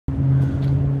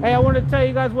Hey, I want to tell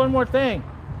you guys one more thing.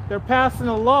 They're passing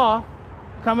a law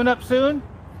coming up soon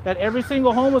that every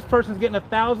single homeless person is getting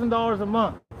 $1,000 a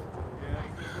month.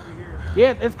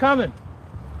 Yeah, it's coming.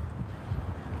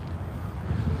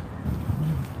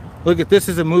 Look at this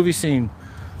is a movie scene.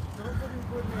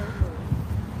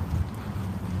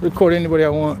 Record anybody I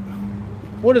want.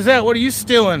 What is that? What are you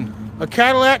stealing? A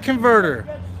Cadillac converter.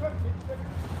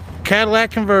 Cadillac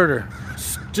converter.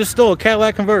 Just stole a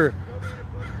Cadillac converter.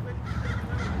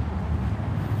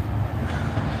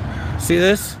 See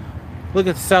this? Look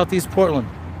at Southeast Portland.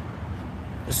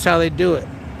 That's how they do it.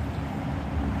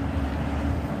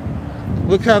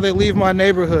 Look how they leave my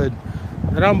neighborhood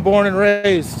that I'm born and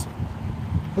raised.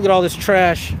 Look at all this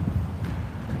trash.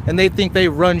 And they think they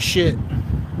run shit.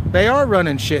 They are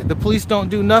running shit. The police don't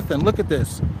do nothing. Look at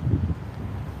this.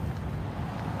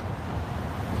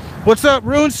 What's up,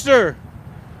 Runester?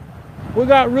 We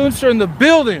got Runester in the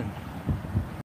building.